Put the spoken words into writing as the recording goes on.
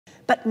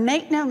But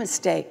make no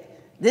mistake,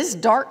 this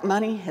dark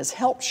money has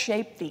helped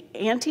shape the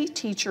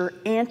anti-teacher,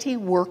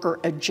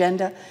 anti-worker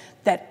agenda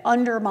that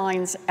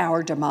undermines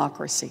our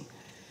democracy.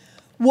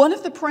 One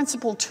of the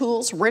principal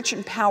tools rich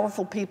and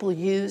powerful people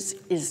use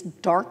is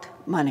dark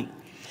money.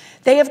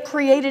 They have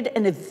created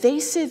an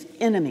evasive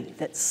enemy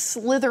that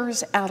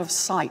slithers out of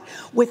sight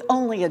with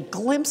only a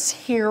glimpse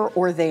here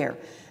or there.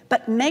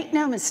 But make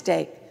no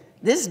mistake,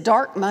 this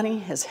dark money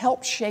has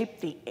helped shape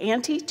the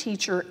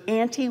anti-teacher,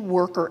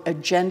 anti-worker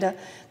agenda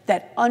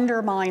that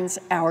undermines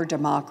our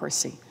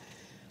democracy.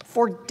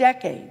 For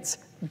decades,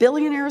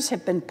 billionaires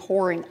have been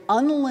pouring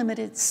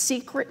unlimited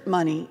secret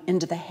money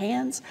into the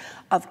hands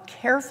of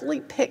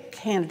carefully picked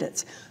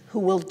candidates who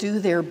will do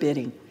their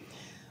bidding.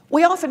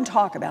 We often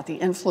talk about the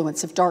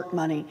influence of dark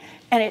money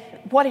and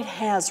what it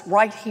has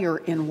right here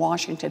in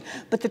Washington,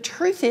 but the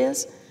truth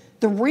is,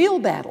 the real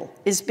battle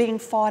is being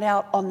fought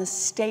out on the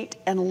state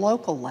and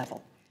local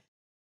level.